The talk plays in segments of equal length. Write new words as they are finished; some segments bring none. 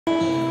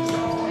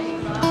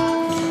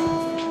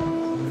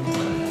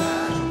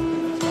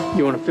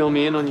You want to fill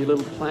me in on your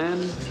little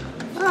plan?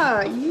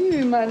 Ah,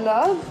 you, my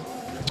love.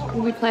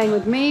 You'll be playing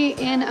with me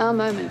in a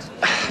moment.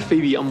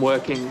 Phoebe, I'm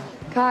working.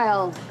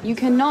 Kyle, you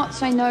cannot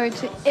say no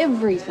to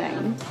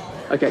everything.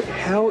 Okay,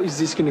 how is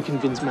this going to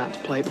convince Matt to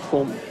play the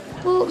form?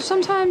 Well,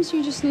 sometimes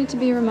you just need to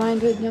be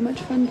reminded how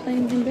much fun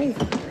playing can be.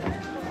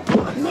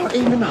 I'm not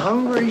even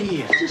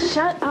hungry. Just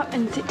shut up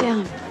and sit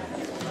down.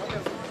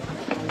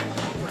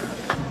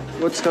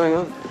 What's going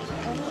on?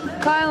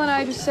 Kyle and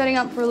I are just setting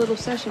up for a little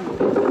session.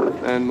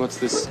 And what's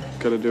this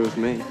got to do with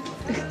me?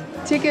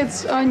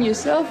 Tickets on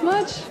yourself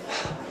much?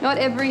 Not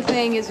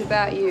everything is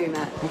about you,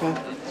 Matt. Okay.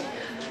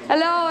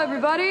 Hello,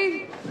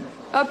 everybody.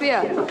 Up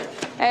here.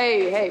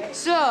 Hey.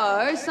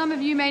 So, some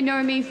of you may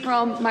know me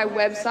from my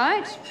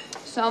website,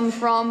 some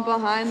from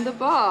behind the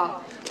bar.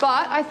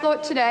 But I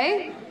thought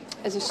today,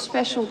 as a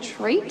special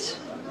treat,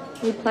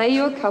 we'd play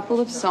you a couple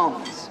of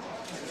songs.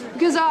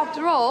 Because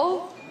after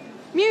all,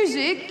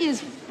 music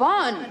is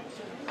fun.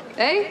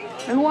 Eh?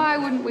 And why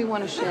wouldn't we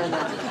want to share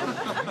that?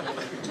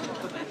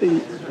 Phoebe,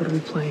 what are we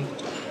playing?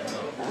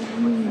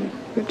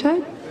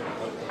 Riptide?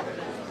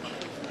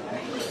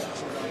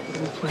 What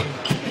are we playing?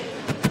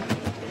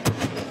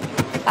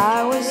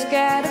 I was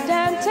scared of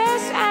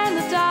dentists and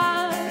the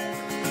dark.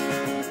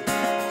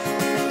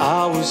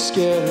 I was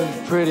scared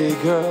of pretty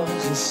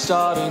girls and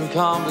starting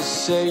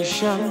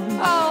conversation.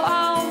 Oh,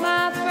 all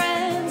my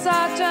friends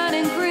are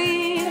turning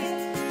green.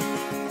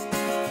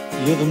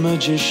 You're the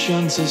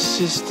magician's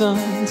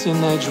assistant in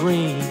their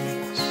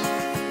dreams.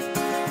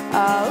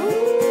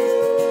 Oh.